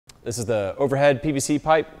This is the overhead PVC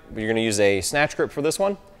pipe. You're going to use a snatch grip for this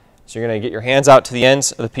one. So you're going to get your hands out to the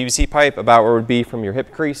ends of the PVC pipe about where it would be from your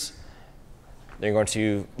hip crease. Then you're going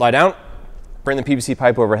to lie down, bring the PVC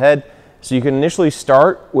pipe overhead. So you can initially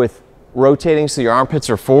start with rotating so your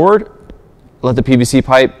armpits are forward. Let the PVC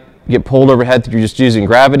pipe get pulled overhead through just using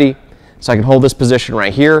gravity. So I can hold this position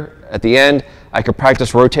right here. At the end, I could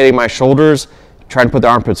practice rotating my shoulders, trying to put the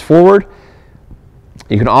armpits forward.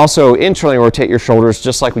 You can also internally rotate your shoulders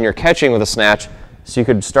just like when you're catching with a snatch. So you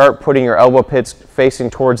could start putting your elbow pits facing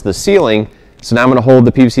towards the ceiling. So now I'm going to hold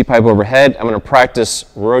the PVC pipe overhead. I'm going to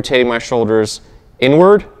practice rotating my shoulders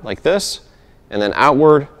inward like this and then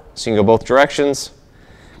outward so you can go both directions.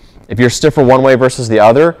 If you're stiffer one way versus the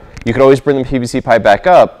other, you could always bring the PVC pipe back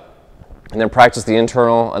up and then practice the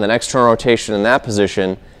internal and then external rotation in that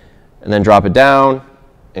position and then drop it down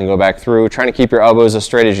and go back through, trying to keep your elbows as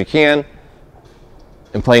straight as you can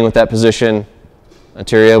and playing with that position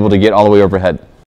until you're able to get all the way overhead.